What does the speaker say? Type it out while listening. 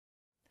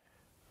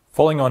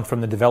Following on from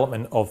the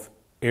development of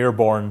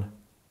airborne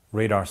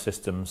radar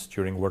systems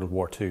during World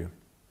War II,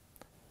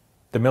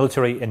 the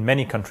military in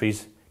many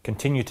countries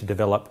continue to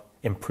develop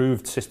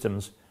improved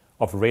systems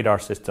of radar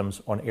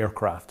systems on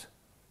aircraft,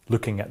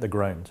 looking at the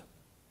ground.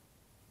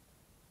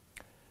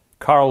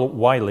 Carl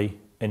Wiley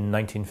in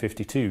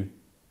 1952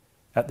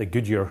 at the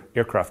Goodyear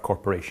Aircraft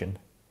Corporation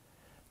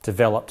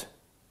developed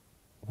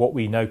what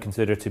we now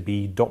consider to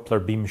be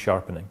Doppler beam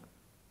sharpening.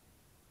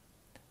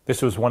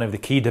 This was one of the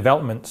key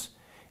developments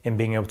in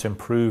being able to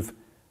improve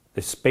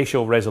the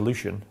spatial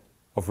resolution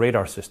of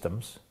radar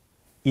systems,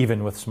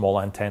 even with small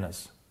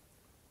antennas.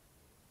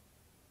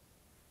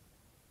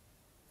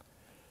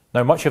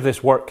 Now, much of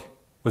this work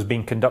was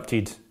being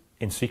conducted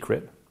in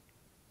secret,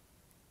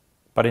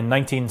 but in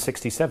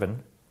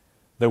 1967,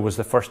 there was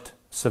the first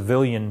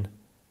civilian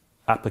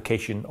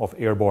application of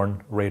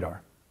airborne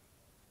radar.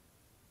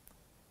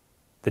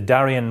 The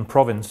Darien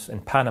province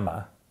in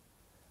Panama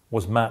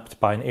was mapped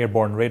by an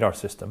airborne radar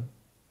system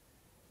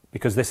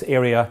because this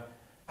area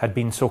had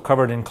been so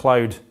covered in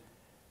cloud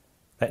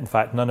that in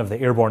fact none of the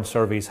airborne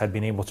surveys had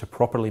been able to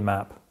properly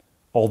map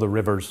all the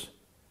rivers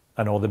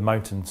and all the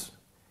mountains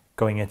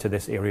going into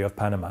this area of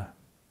Panama.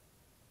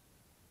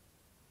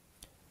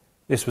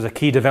 This was a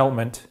key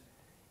development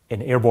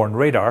in airborne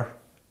radar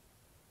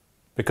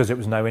because it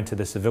was now into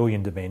the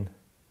civilian domain,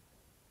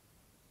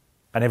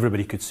 and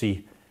everybody could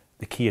see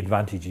the key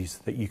advantages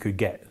that you could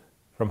get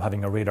from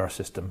having a radar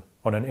system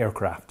on an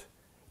aircraft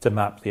to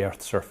map the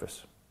Earth's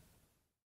surface.